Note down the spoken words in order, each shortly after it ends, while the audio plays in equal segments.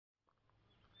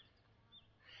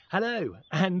Hello,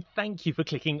 and thank you for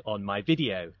clicking on my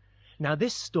video. Now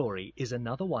this story is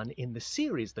another one in the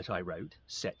series that I wrote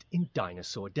set in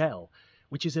Dinosaur Dell,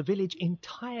 which is a village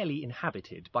entirely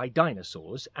inhabited by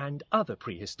dinosaurs and other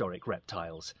prehistoric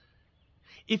reptiles.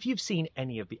 If you've seen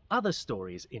any of the other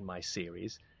stories in my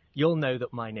series, you'll know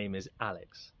that my name is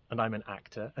Alex, and I'm an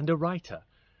actor and a writer,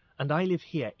 and I live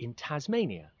here in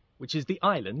Tasmania, which is the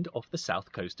island off the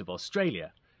south coast of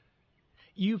Australia.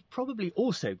 You've probably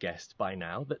also guessed by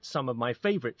now that some of my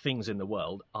favourite things in the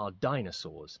world are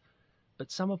dinosaurs,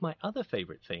 but some of my other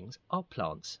favourite things are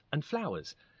plants and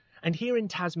flowers. And here in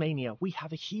Tasmania we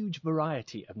have a huge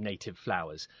variety of native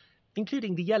flowers,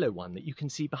 including the yellow one that you can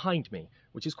see behind me,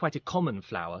 which is quite a common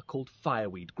flower called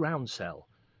fireweed groundsel.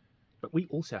 But we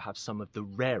also have some of the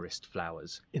rarest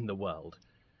flowers in the world.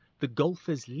 The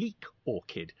golfer's leek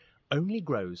orchid only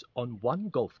grows on one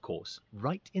golf course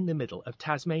right in the middle of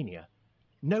Tasmania.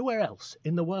 Nowhere else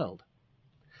in the world.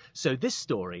 So this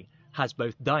story has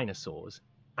both dinosaurs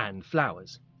and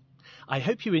flowers. I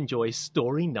hope you enjoy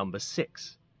story number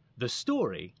 6, the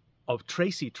story of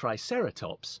Tracy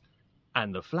Triceratops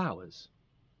and the flowers.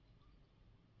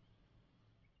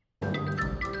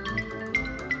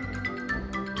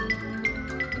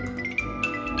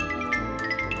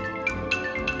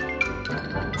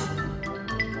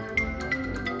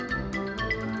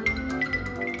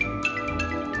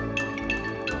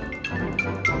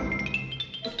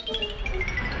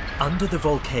 Under the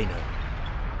volcano.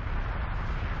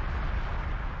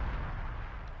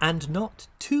 And not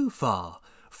too far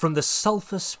from the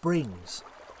sulphur springs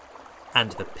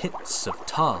and the pits of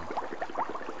tar.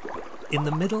 In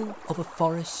the middle of a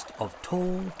forest of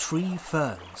tall tree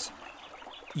ferns,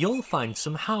 you'll find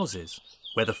some houses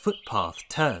where the footpath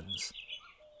turns.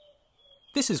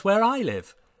 This is where I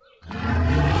live.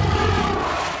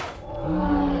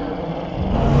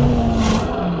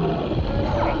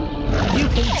 You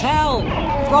can tell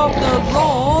from the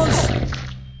roars,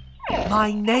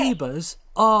 my neighbours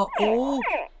are all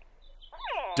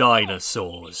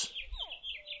dinosaurs.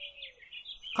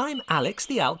 I'm Alex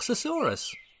the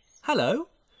Alxosaurus. Hello.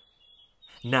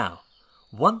 Now,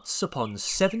 once upon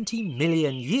 70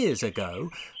 million years ago...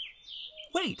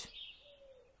 Wait.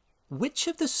 Which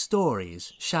of the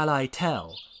stories shall I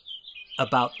tell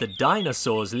about the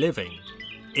dinosaurs living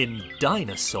in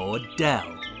Dinosaur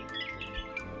Dell?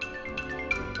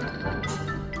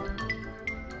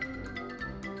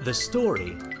 The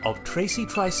story of Tracy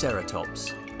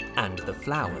Triceratops and the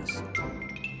flowers.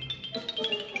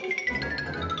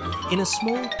 In a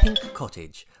small pink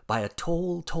cottage by a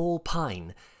tall, tall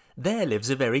pine, there lives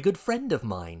a very good friend of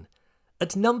mine.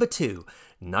 At number 2,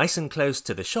 nice and close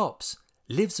to the shops,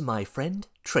 lives my friend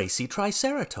Tracy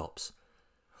Triceratops.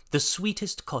 The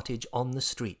sweetest cottage on the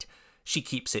street. She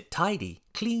keeps it tidy,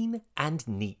 clean and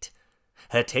neat.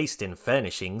 Her taste in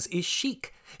furnishings is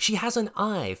chic. She has an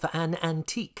eye for an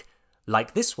antique.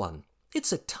 Like this one.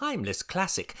 It's a timeless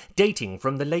classic, dating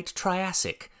from the late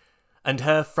Triassic. And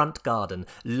her front garden,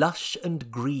 lush and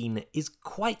green, is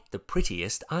quite the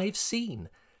prettiest I've seen.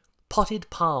 Potted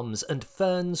palms and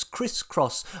ferns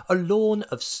criss-cross a lawn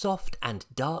of soft and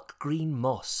dark green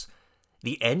moss.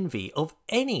 The envy of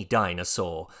any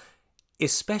dinosaur,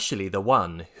 especially the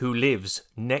one who lives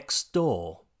next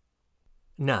door.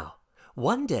 Now,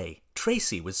 one day,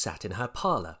 Tracy was sat in her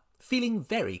parlour, feeling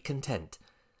very content.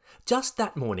 Just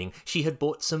that morning she had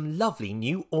bought some lovely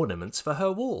new ornaments for her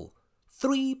wall.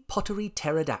 3 pottery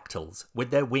pterodactyls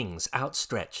with their wings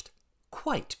outstretched.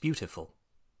 Quite beautiful.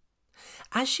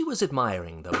 As she was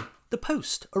admiring them, the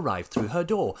post arrived through her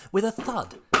door with a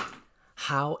thud.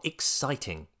 How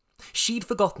exciting! She'd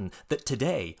forgotten that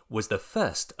today was the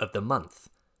 1st of the month.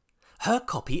 Her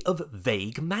copy of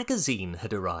Vague magazine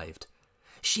had arrived.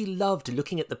 She loved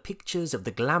looking at the pictures of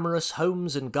the glamorous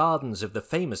homes and gardens of the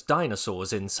famous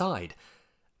dinosaurs inside.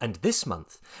 And this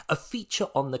month, a feature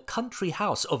on the country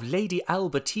house of Lady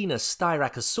Albertina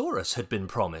Styracosaurus had been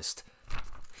promised.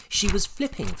 She was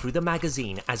flipping through the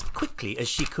magazine as quickly as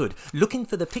she could, looking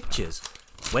for the pictures,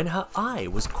 when her eye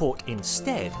was caught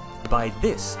instead by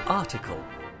this article.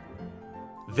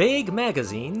 Vague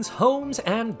Magazine's Homes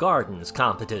and Gardens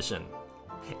Competition.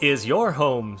 Is your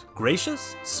home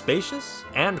gracious, spacious,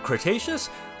 and Cretaceous,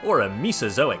 or a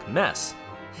Mesozoic mess?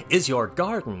 Is your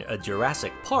garden a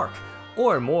Jurassic Park,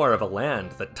 or more of a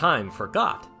land that time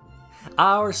forgot?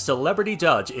 Our celebrity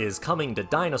judge is coming to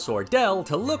Dinosaur Dell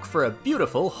to look for a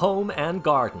beautiful home and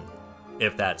garden.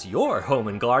 If that's your home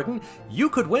and garden, you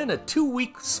could win a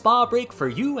 2-week spa break for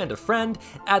you and a friend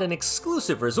at an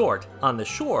exclusive resort on the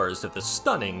shores of the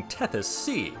stunning Tethys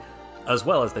Sea, as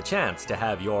well as the chance to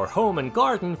have your home and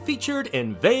garden featured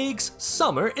in Vague's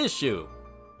summer issue.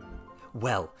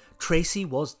 Well, Tracy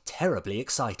was terribly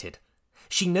excited.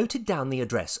 She noted down the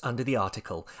address under the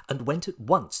article and went at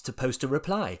once to post a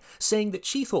reply, saying that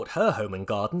she thought her home and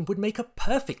garden would make a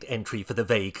perfect entry for the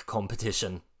vague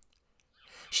competition.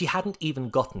 She hadn't even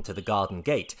gotten to the garden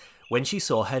gate when she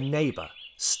saw her neighbour,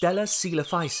 Stella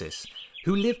Coelophysis,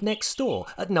 who lived next door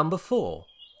at number 4.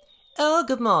 "Oh,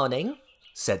 good morning,"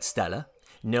 said Stella.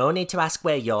 "No need to ask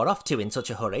where you're off to in such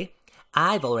a hurry.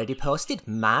 I've already posted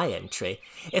my entry.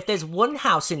 If there's one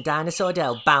house in Dinosaur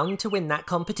Dell bound to win that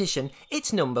competition,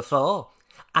 it's number 4.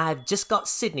 I've just got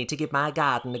Sydney to give my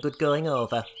garden a good going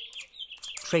over."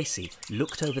 Tracy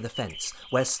looked over the fence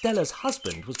where Stella's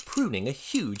husband was pruning a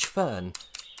huge fern.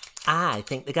 "I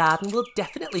think the garden will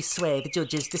definitely sway the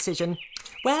judge's decision.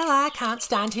 Well, I can't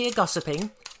stand here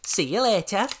gossiping. See you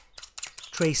later."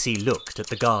 Tracy looked at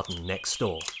the garden next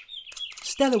door.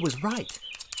 Stella was right.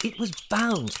 It was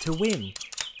bound to win.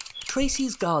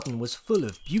 Tracy's garden was full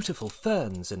of beautiful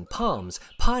ferns and palms,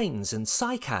 pines and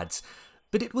cycads,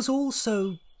 but it was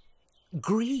also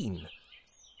green.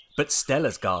 But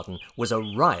Stella's garden was a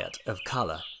riot of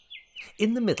colour.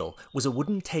 In the middle was a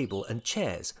wooden table and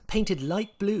chairs painted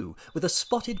light blue with a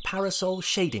spotted parasol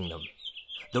shading them.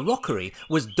 The rockery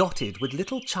was dotted with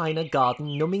little china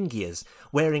garden numingias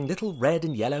wearing little red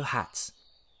and yellow hats.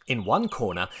 In one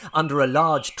corner, under a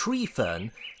large tree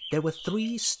fern, there were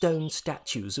 3 stone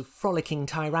statues of frolicking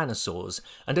tyrannosaurs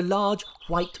and a large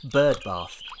white bird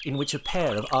bath in which a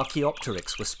pair of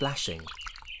Archaeopteryx were splashing.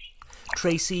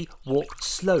 Tracy walked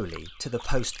slowly to the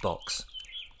post box.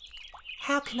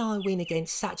 "How can I win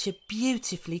against such a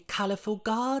beautifully colourful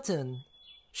garden?"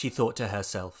 she thought to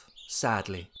herself,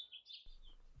 sadly.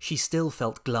 She still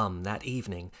felt glum that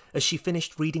evening as she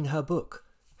finished reading her book.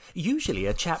 Usually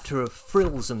a chapter of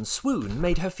frills and swoon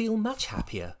made her feel much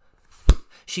happier.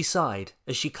 She sighed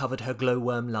as she covered her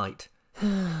glowworm light.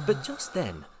 But just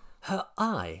then, her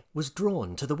eye was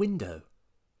drawn to the window.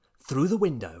 Through the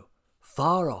window,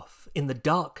 far off in the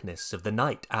darkness of the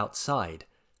night outside,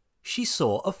 she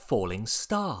saw a falling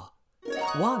star.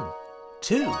 1,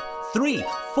 2, 3,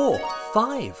 4,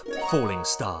 5 falling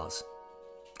stars.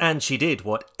 And she did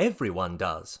what everyone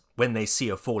does when they see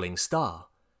a falling star.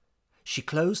 She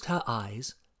closed her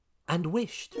eyes and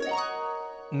wished.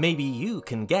 Maybe you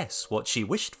can guess what she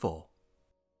wished for.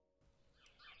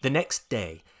 The next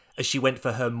day, as she went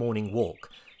for her morning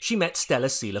walk, she met Stella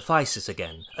Coelophysis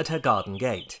again at her garden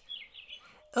gate.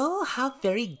 "Oh, how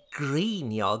very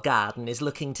green your garden is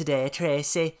looking today,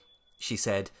 Tracy," she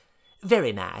said.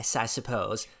 "Very nice, I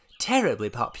suppose.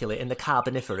 Terribly popular in the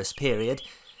Carboniferous period.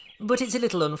 But it's a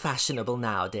little unfashionable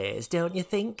nowadays, don't you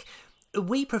think?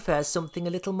 We prefer something a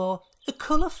little more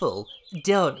colourful,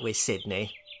 don't we,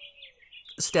 Sydney?"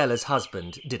 Stella's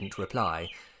husband didn't reply.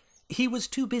 He was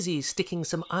too busy sticking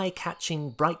some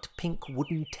eye-catching bright pink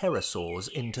wooden pterosaurs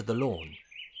into the lawn.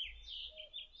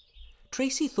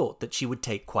 Tracy thought that she would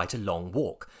take quite a long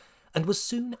walk, and was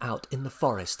soon out in the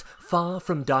forest, far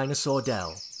from Dinosaur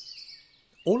Dell.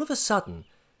 All of a sudden,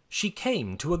 she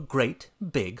came to a great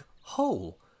big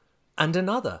hole, and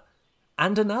another,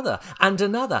 and another, and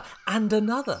another, and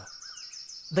another.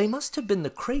 They must have been the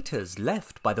craters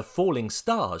left by the falling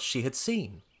stars she had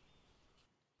seen.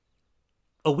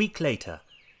 A week later,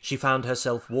 she found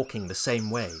herself walking the same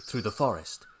way through the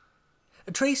forest.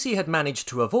 Tracy had managed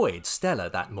to avoid Stella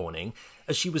that morning,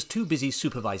 as she was too busy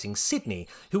supervising Sydney,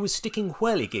 who was sticking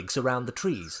whirligigs around the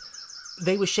trees.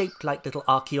 They were shaped like little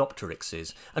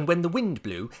Archaeopteryxes, and when the wind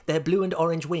blew, their blue and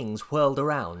orange wings whirled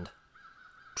around.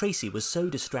 Tracy was so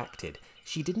distracted,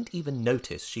 she didn't even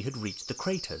notice she had reached the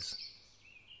craters.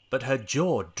 But her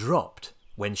jaw dropped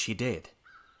when she did.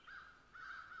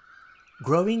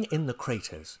 Growing in the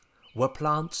craters were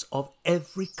plants of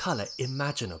every colour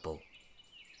imaginable.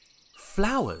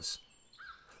 Flowers.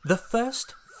 The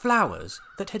first flowers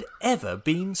that had ever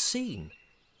been seen.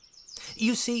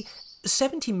 You see,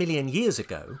 70 million years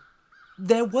ago,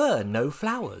 there were no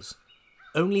flowers.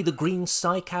 Only the green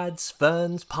cycads,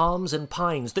 ferns, palms and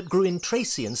pines that grew in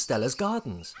Tracy and Stella's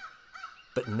gardens.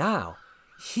 But now,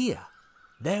 here,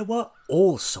 there were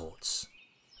all sorts.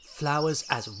 Flowers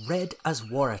as red as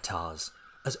waratahs,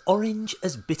 as orange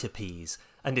as bitter peas,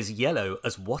 and as yellow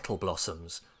as wattle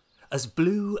blossoms, as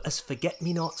blue as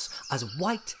forget-me-nots, as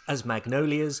white as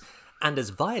magnolias, and as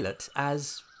violet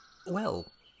as,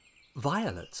 well,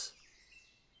 violets.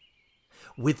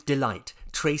 With delight,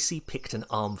 Tracy picked an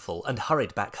armful and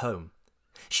hurried back home.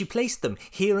 She placed them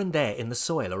here and there in the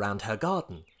soil around her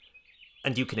garden.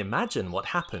 And you can imagine what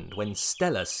happened when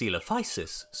Stella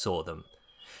Coelophysis saw them.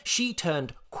 She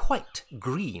turned quite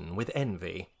green with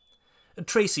envy.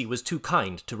 Tracy was too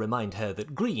kind to remind her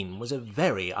that green was a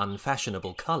very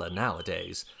unfashionable colour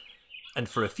nowadays. and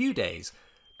for a few days,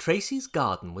 Tracy's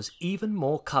garden was even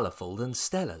more colourful than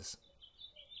Stella's.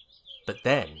 But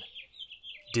then,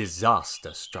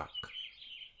 disaster struck.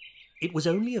 It was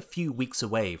only a few weeks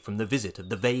away from the visit of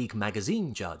the vague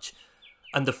magazine judge,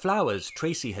 and the flowers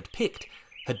Tracy had picked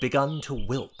had begun to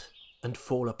wilt and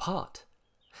fall apart.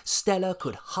 Stella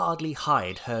could hardly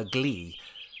hide her glee.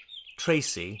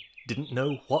 Tracy didn't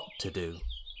know what to do.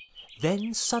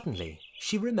 Then suddenly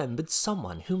she remembered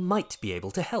someone who might be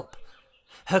able to help.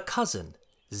 Her cousin,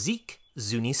 Zeke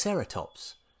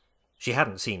Zuniceratops. She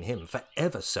hadn't seen him for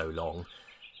ever so long.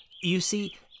 You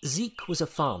see, Zeke was a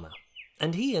farmer,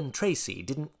 and he and Tracy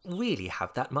didn't really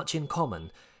have that much in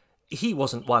common. He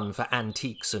wasn't one for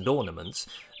antiques and ornaments,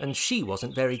 and she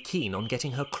wasn't very keen on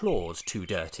getting her claws too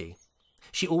dirty.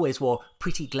 She always wore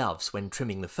pretty gloves when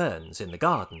trimming the ferns in the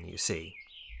garden, you see.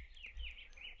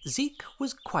 Zeke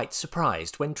was quite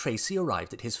surprised when Tracy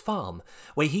arrived at his farm,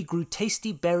 where he grew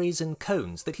tasty berries and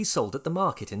cones that he sold at the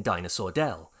market in Dinosaur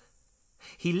Dell.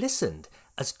 He listened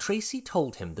as Tracy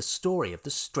told him the story of the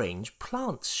strange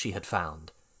plants she had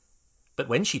found. But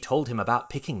when she told him about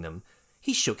picking them,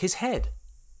 he shook his head.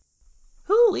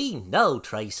 No,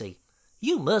 Tracy.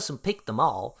 You mustn't pick them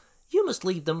all. You must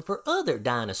leave them for other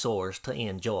dinosaurs to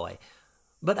enjoy.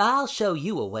 But I'll show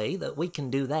you a way that we can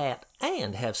do that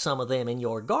and have some of them in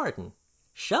your garden.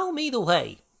 Show me the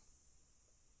way.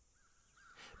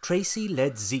 Tracy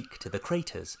led Zeke to the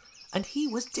craters, and he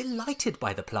was delighted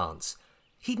by the plants.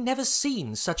 He'd never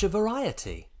seen such a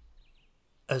variety.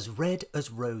 As red as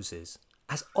roses,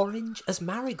 as orange as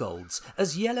marigolds,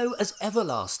 as yellow as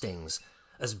everlastings,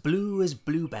 as blue as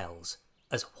bluebells,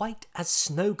 as white as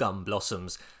snowgum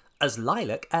blossoms, as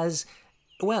lilac as,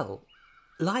 well,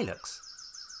 lilacs.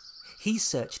 He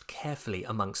searched carefully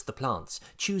amongst the plants,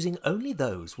 choosing only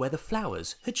those where the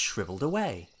flowers had shriveled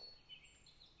away.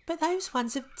 But those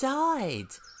ones have died,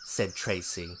 said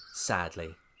Tracy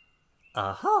sadly.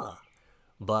 Aha!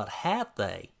 But have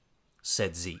they?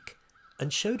 Said Zeke,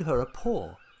 and showed her a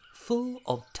paw full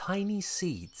of tiny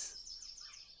seeds.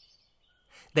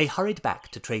 They hurried back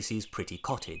to Tracy's pretty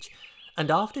cottage,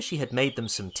 and after she had made them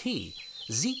some tea,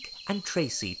 Zeke and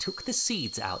Tracy took the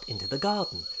seeds out into the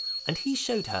garden, and he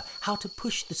showed her how to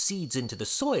push the seeds into the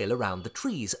soil around the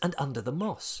trees and under the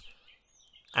moss.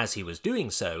 As he was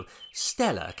doing so,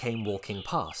 Stella came walking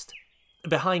past.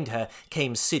 Behind her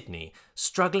came Sydney,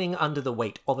 struggling under the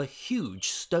weight of a huge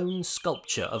stone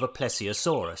sculpture of a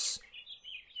plesiosaurus.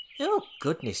 Oh,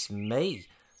 goodness me,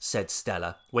 said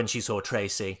Stella when she saw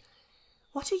Tracy.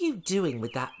 What are you doing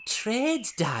with that trade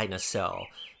dinosaur?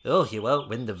 Oh, you won't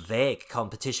win the vague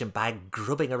competition by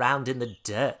grubbing around in the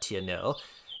dirt, you know.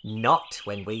 Not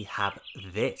when we have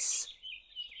this.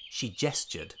 She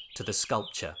gestured to the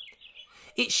sculpture.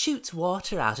 It shoots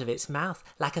water out of its mouth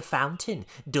like a fountain,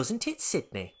 doesn't it,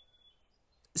 Sydney?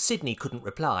 Sydney couldn't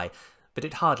reply, but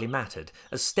it hardly mattered,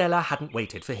 as Stella hadn't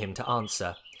waited for him to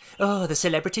answer. Oh, the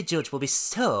celebrity judge will be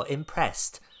so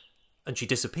impressed. And she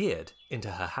disappeared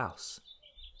into her house.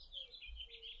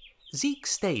 Zeke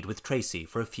stayed with Tracy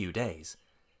for a few days.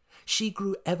 She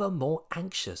grew ever more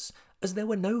anxious, as there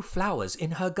were no flowers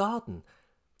in her garden.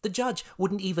 The judge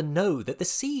wouldn't even know that the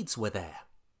seeds were there.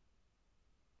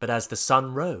 But as the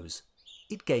sun rose,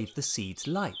 it gave the seeds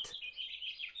light.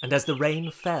 And as the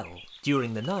rain fell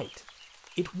during the night,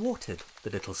 it watered the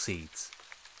little seeds.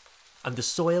 And the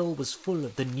soil was full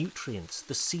of the nutrients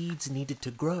the seeds needed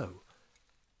to grow.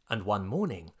 And one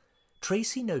morning,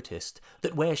 Tracy noticed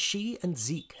that where she and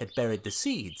Zeke had buried the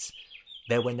seeds,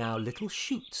 there were now little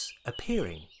shoots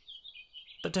appearing.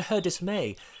 But to her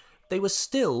dismay, they were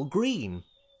still green.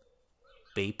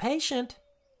 Be patient,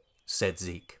 said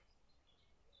Zeke.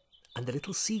 And the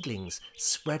little seedlings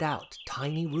spread out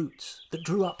tiny roots that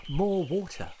drew up more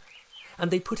water,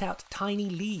 and they put out tiny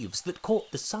leaves that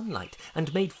caught the sunlight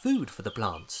and made food for the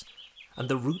plants. And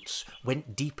the roots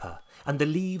went deeper, and the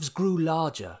leaves grew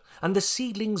larger, and the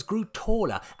seedlings grew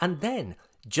taller, and then,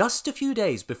 just a few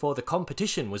days before the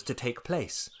competition was to take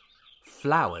place,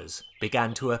 flowers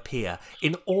began to appear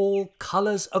in all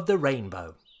colours of the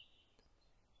rainbow.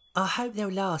 I hope they'll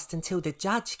last until the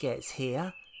judge gets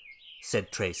here,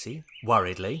 said Tracy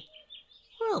worriedly.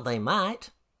 Well, they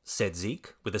might, said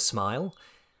Zeke with a smile.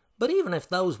 But even if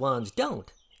those ones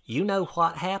don't, you know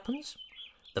what happens?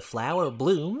 The flower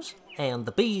blooms, and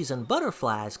the bees and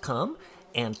butterflies come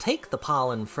and take the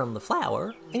pollen from the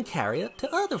flower and carry it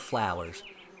to other flowers.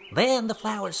 Then the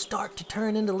flowers start to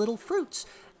turn into little fruits,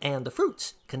 and the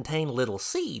fruits contain little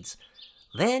seeds.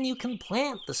 Then you can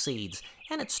plant the seeds,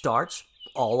 and it starts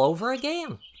all over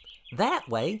again. That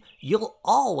way, you'll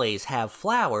always have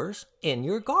flowers in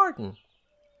your garden.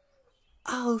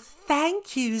 Oh,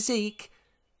 thank you, Zeke,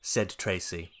 said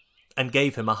Tracy, and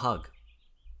gave him a hug.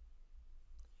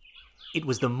 It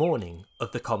was the morning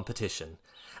of the competition,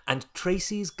 and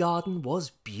Tracy's garden was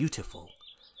beautiful.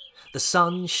 The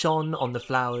sun shone on the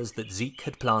flowers that Zeke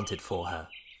had planted for her.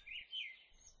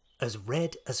 As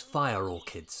red as fire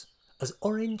orchids, as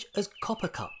orange as copper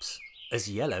cups, as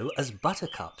yellow as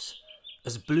buttercups,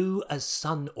 as blue as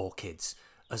sun orchids,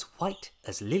 as white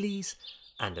as lilies,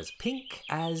 and as pink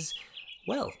as,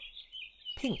 well,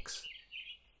 pinks.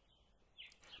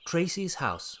 Tracy's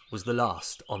house was the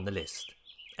last on the list,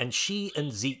 and she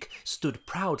and Zeke stood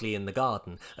proudly in the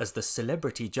garden as the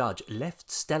celebrity judge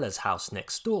left Stella's house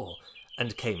next door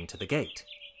and came to the gate.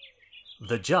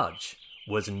 The judge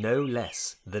was no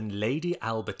less than Lady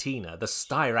Albertina, the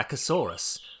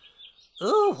Styracosaurus.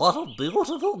 "Oh, what a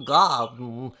beautiful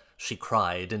garden!" she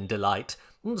cried in delight.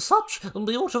 "Such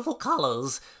beautiful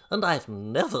colours, and I've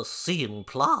never seen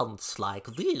plants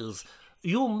like these.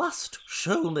 You must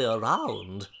show me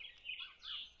around."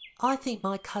 "I think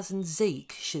my cousin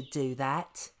Zeke should do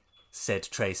that," said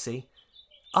Tracy.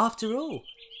 "After all,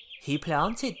 he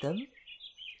planted them."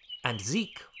 And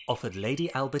Zeke offered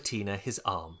Lady Albertina his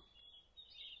arm.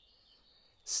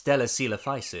 Stella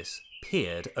Coelophysis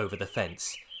peered over the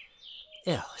fence.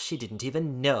 "Oh, she didn't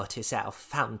even notice our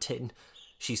fountain,"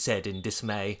 she said in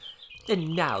dismay.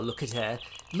 "And now look at her,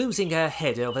 losing her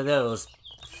head over those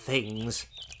things."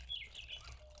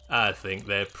 "I think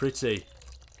they're pretty,"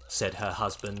 said her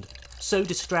husband, so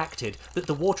distracted that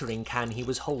the watering can he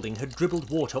was holding had dribbled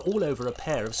water all over a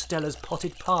pair of Stella's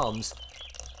potted palms.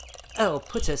 "Oh,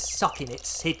 put a sock in it,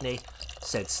 Sydney,"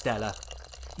 said Stella.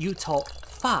 "You talk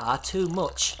far too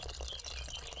much."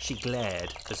 She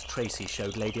glared as Tracy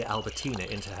showed Lady Albertina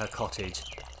into her cottage.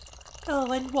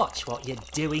 "Oh, and watch what you're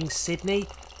doing, Sydney.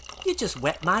 You just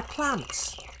wet my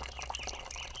plants."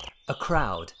 A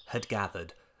crowd had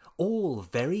gathered, all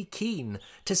very keen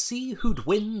to see who'd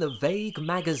win the vague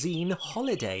magazine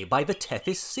Holiday by the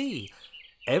Tethys Sea.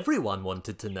 Everyone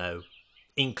wanted to know,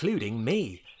 including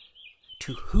me.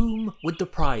 To whom would the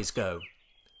prize go?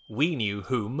 We knew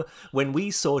whom when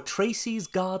we saw Tracy's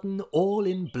garden all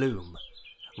in bloom.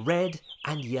 Red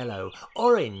and yellow,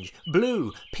 orange,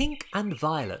 blue, pink and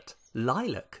violet,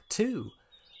 lilac too.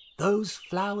 Those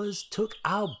flowers took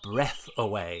our breath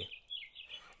away.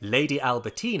 Lady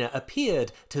Albertina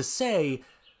appeared to say,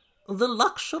 "The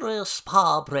luxury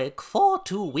spa break for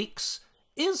 2 weeks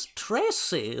is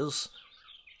Tracy's."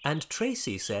 And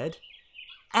Tracy said,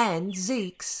 "And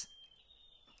Zeke's."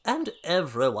 "And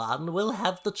everyone will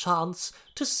have the chance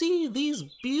to see these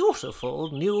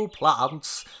beautiful new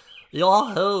plants.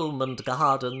 Your home and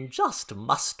garden just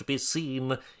must be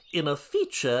seen in a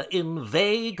feature in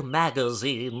Vague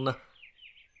magazine."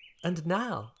 And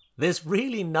now there's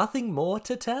really nothing more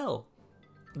to tell.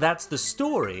 That's the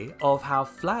story of how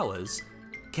flowers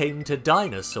came to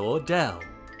Dinosaur Dell.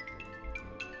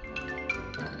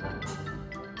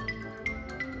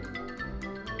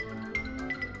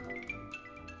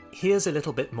 Here's a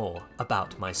little bit more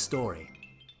about my story.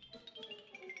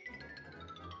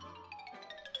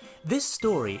 This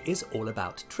story is all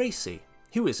about Tracy,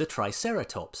 who is a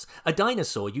Triceratops, a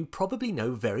dinosaur you probably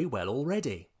know very well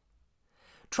already.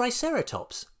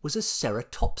 Triceratops was a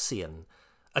ceratopsian,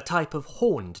 a type of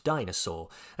horned dinosaur,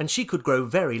 and she could grow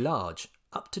very large,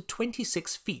 up to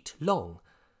 26 feet long.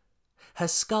 Her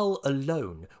skull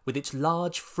alone, with its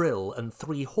large frill and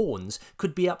 3 horns,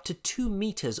 could be up to 2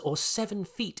 meters or 7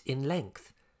 feet in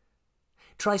length.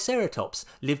 Triceratops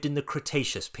lived in the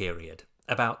Cretaceous period,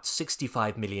 about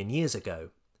 65 million years ago.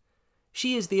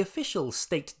 She is the official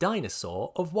state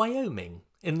dinosaur of Wyoming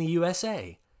in the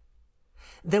USA.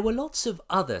 There were lots of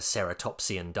other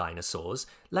ceratopsian dinosaurs,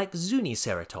 like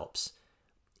Zuniceratops.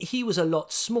 He was a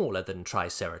lot smaller than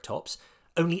Triceratops,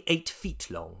 only 8 feet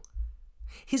long.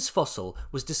 His fossil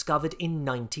was discovered in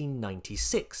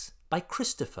 1996 by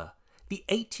Christopher, the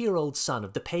 8-year-old son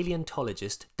of the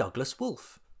paleontologist Douglas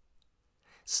Wolfe.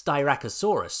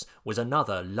 Styracosaurus was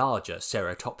another larger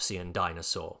ceratopsian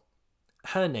dinosaur.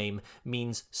 Her name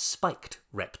means spiked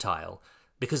reptile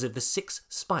because of the 6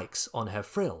 spikes on her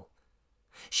frill.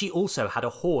 She also had a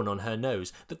horn on her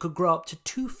nose that could grow up to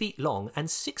 2 feet long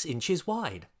and 6 inches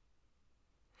wide.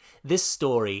 This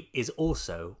story is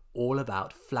also all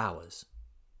about flowers.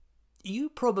 You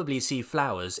probably see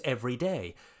flowers every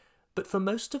day, but for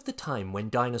most of the time when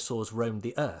dinosaurs roamed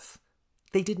the earth,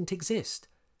 they didn't exist.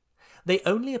 They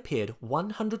only appeared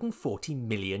 140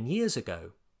 million years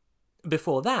ago.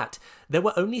 Before that, there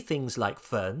were only things like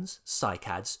ferns,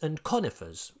 cycads, and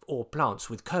conifers, or plants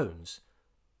with cones.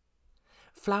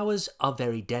 Flowers are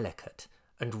very delicate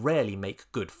and rarely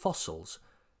make good fossils.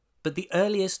 but the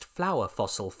earliest flower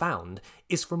fossil found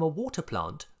is from a water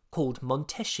plant called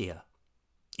Montesia.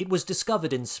 It was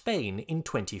discovered in Spain in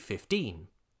 2015.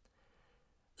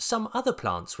 Some other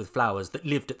plants with flowers that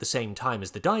lived at the same time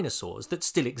as the dinosaurs that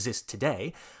still exist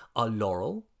today are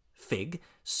laurel, fig,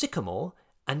 sycamore,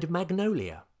 and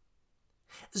magnolia.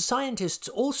 Scientists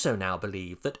also now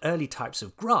believe that early types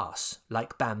of grass,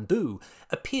 like bamboo,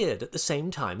 appeared at the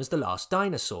same time as the last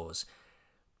dinosaurs.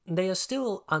 They are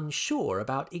still unsure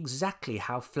about exactly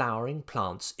how flowering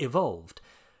plants evolved.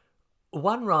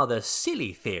 One rather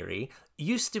silly theory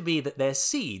used to be that their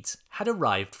seeds had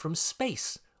arrived from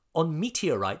space, on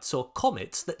meteorites or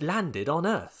comets that landed on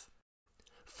Earth.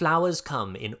 Flowers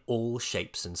come in all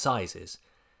shapes and sizes.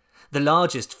 The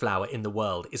largest flower in the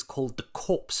world is called the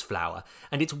corpse flower,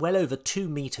 and it's well over 2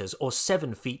 meters or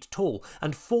 7 feet tall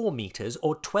and 4 meters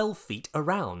or 12 feet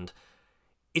around.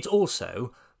 It's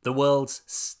also the world's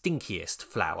stinkiest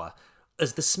flower,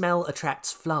 as the smell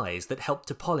attracts flies that help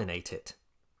to pollinate it.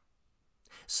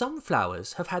 Some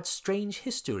flowers have had strange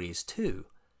histories too.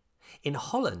 In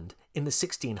Holland, in the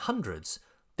 1600s,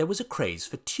 there was a craze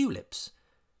for tulips.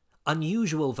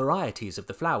 Unusual varieties of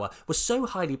the flower were so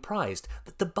highly prized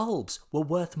that the bulbs were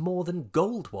worth more than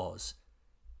gold was.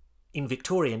 In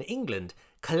Victorian England,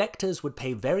 collectors would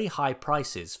pay very high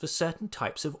prices for certain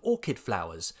types of orchid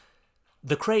flowers.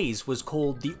 The craze was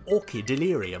called the orchid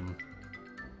delirium.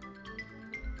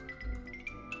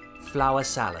 Flower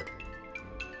salad.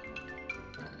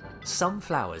 Some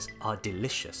flowers are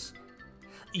delicious.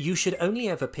 You should only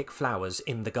ever pick flowers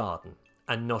in the garden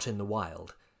and not in the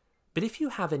wild. But if you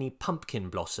have any pumpkin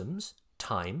blossoms,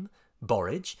 thyme,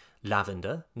 borage,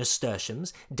 lavender,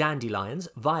 nasturtiums, dandelions,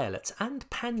 violets and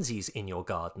pansies in your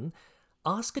garden,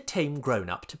 ask a tame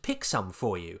grown-up to pick some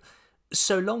for you,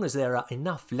 so long as there are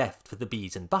enough left for the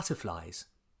bees and butterflies.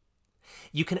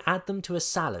 You can add them to a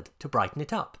salad to brighten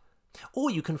it up, or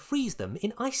you can freeze them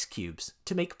in ice cubes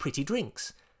to make pretty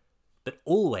drinks. But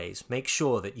always make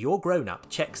sure that your grown-up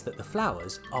checks that the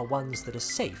flowers are ones that are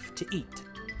safe to eat.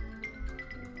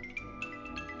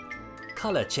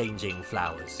 Colour-changing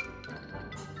flowers.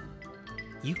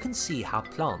 You can see how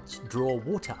plants draw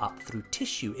water up through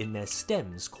tissue in their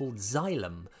stems called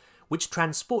xylem, which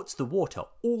transports the water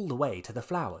all the way to the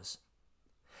flowers.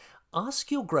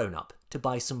 Ask your grown-up to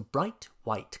buy some bright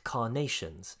white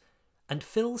carnations and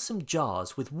fill some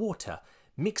jars with water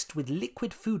mixed with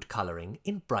liquid food colouring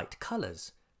in bright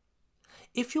colours.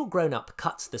 If your grown-up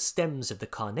cuts the stems of the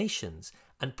carnations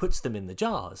and puts them in the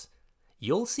jars,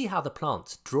 you'll see how the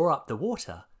plants draw up the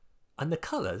water and the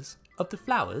colours of the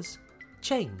flowers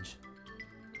change.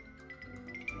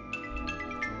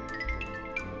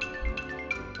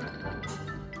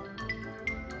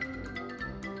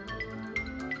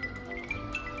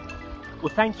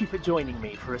 Well, thank you for joining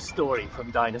me for a story from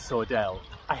Dinosaur Dell.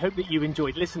 I hope that you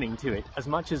enjoyed listening to it as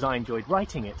much as I enjoyed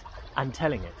writing it and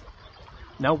telling it.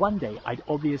 Now, one day I'd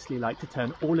obviously like to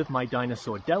turn all of my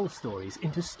Dinosaur Dell stories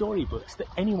into storybooks that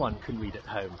anyone can read at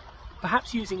home,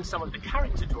 perhaps using some of the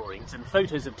character drawings and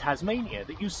photos of Tasmania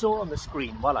that you saw on the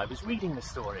screen while I was reading the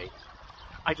story.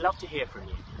 I'd love to hear from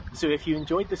you, so if you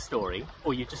enjoyed the story,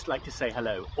 or you'd just like to say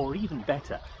hello, or even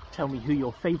better, tell me who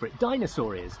your favourite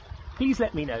dinosaur is, please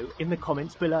let me know in the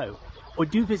comments below, or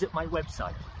do visit my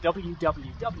website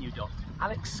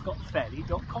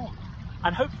www.alexscottfairley.com,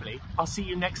 and hopefully I'll see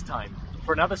you next time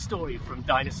for another story from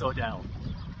Dinosaur Dell.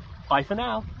 Bye for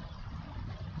now.